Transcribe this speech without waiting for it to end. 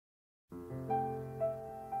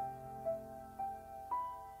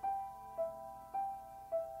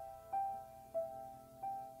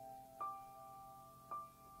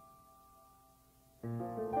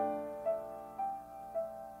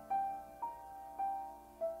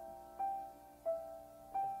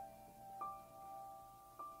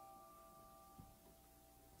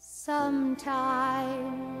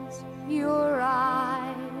Sometimes your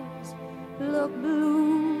eyes look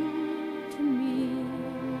blue to me,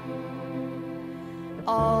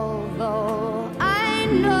 although I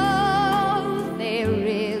know they're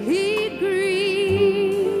really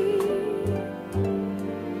green.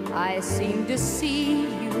 I seem to see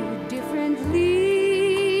you differently,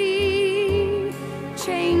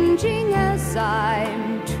 changing as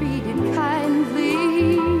I'm treated kindly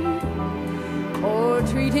or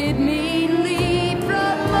treated meanly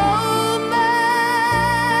from moment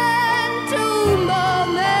to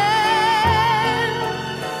moment.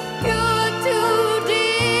 You're two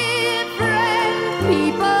different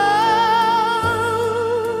people,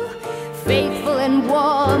 faithful and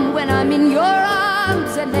warm when I'm in your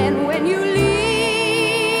arms, and then when you leave,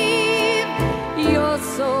 you're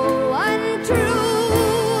so untrue.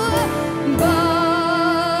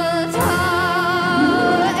 But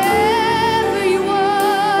however you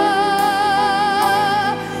are,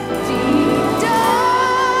 deep down,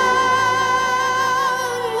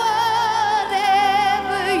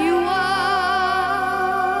 whatever you are,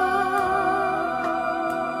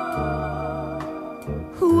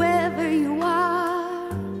 whoever you are,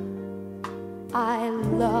 I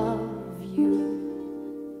love you.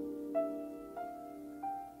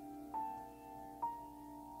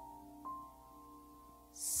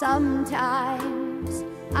 Sometimes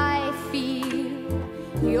I feel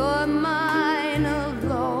you're mine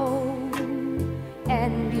alone,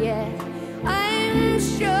 and yet I'm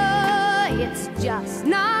sure it's just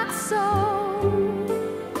not so.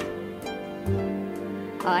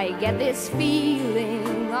 I get this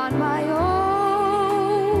feeling on my own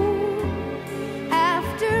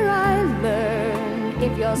after I learn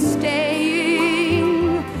if you're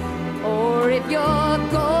staying or if you're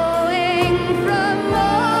going from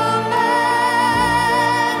moment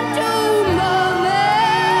to moment.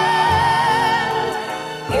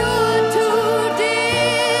 You're two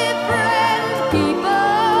different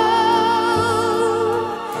people,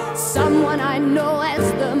 someone I know as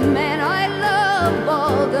the man I love,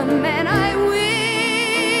 all the men I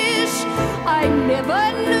wish I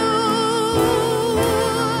never knew.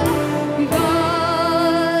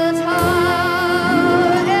 But however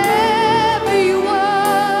you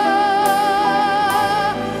are,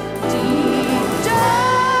 deep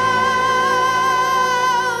down,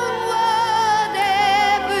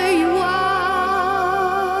 whatever you are,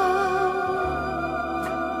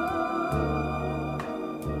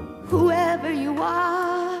 whoever you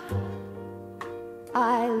are,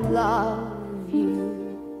 I love you.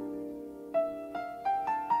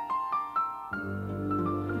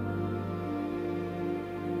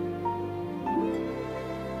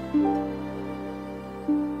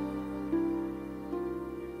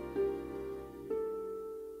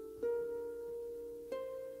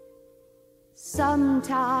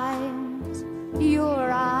 Sometimes your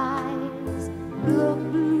eyes look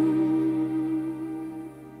blue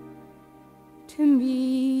to me.